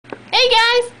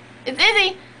It's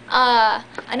Izzy. I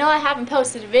know I haven't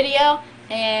posted a video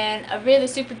in a really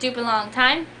super duper long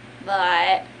time,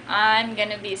 but I'm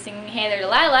gonna be singing Hey There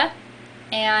Delilah,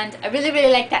 and I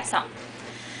really like that song.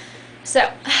 So,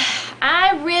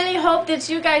 I really hope that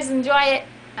you guys enjoy it,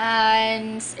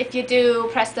 and if you do,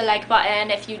 press the like button.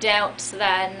 If you don't,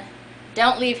 then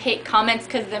don't leave hate comments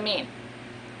because they're mean.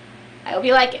 I hope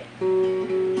you like it.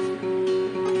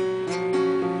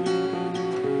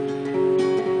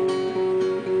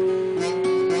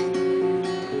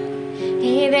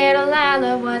 Hey there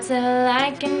Delilah, what's it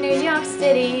like in New York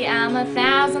City? I'm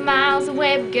 1,000 miles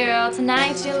away, but girl,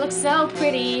 tonight you look so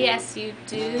pretty, yes you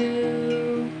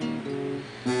do.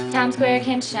 Times Square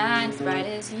can't shine as bright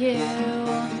as you,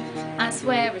 I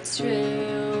swear it's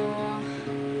true.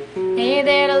 Hey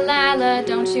there Delilah,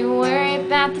 don't you worry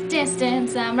about the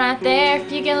distance, I'm right there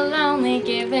if you get lonely.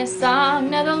 Give this song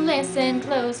another listen,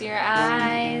 close your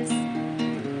eyes.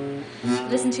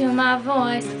 Listen to my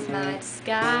voice, it's my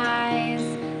disguise,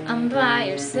 I'm by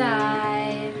your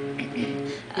side.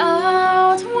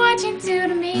 Oh, it's what you do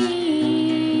to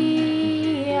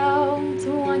me. Oh, it's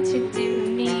what you do to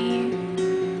me.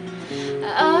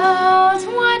 Oh, it's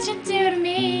what you do to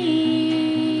me.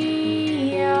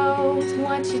 Oh, it's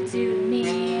what you do to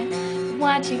me.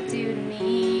 What you do to me.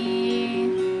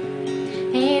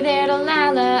 Hey there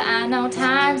Delilah, I know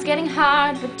time's getting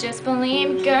hard, but just believe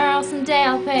me girl, someday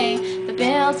I'll pay the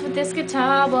bills with this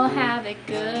guitar. We'll have it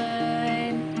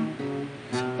good.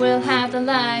 We'll have the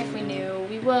life we knew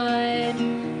we would.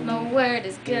 My word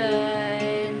is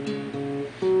good.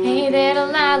 Hey there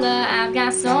Delilah, I've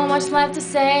got so much left to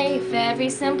say. If every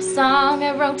simple song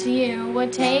I wrote to you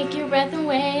would take your breath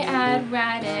away, I'd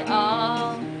write it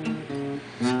all.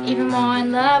 Even more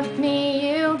in love with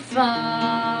me you'd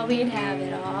fall, we'd have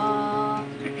it all.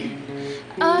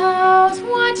 Oh, it's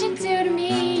what you do to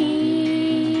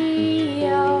me.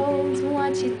 Oh, it's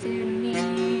what you do to me.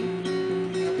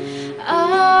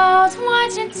 Oh, it's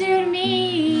what you do to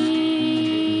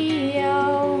me.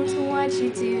 Oh, it's what you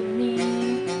do to me.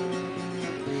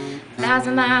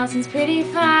 1,000 miles seems pretty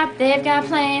far, but they've got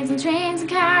planes and trains and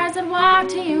cars. I'd walk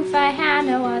to you if I had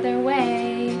no other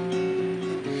way.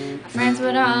 Our friends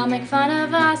would all make fun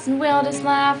of us and we'll just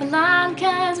laugh along,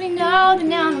 cause we know that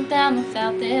none of them have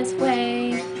felt this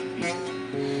way.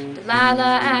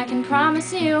 Delilah, I can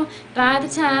promise you, by the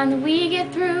time that we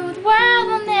get through, the world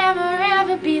will never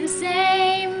ever be the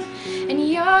same in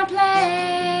your blame.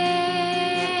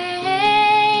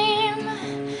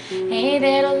 Hey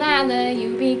there Delilah,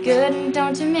 you be good and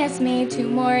don't you miss me. 2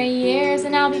 more years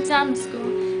and I'll be done with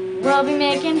school. We'll be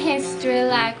making history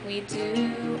like we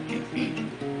do.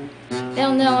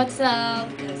 They'll know it's all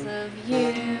because of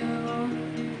you.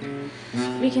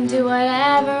 We can do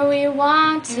whatever we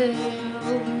want to.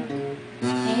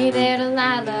 Hey there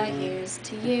Delilah, here's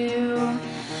to you.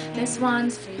 This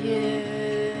one's for you.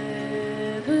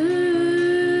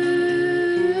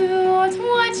 It's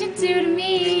what you do to me.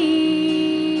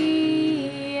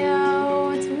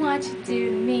 Oh, it's what you do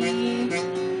to me.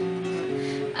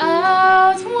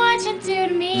 Oh, it's what you do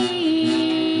to me.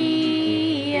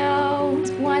 Oh,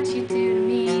 it's what you do to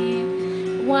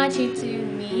me. What you do to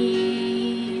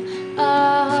me.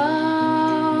 Oh.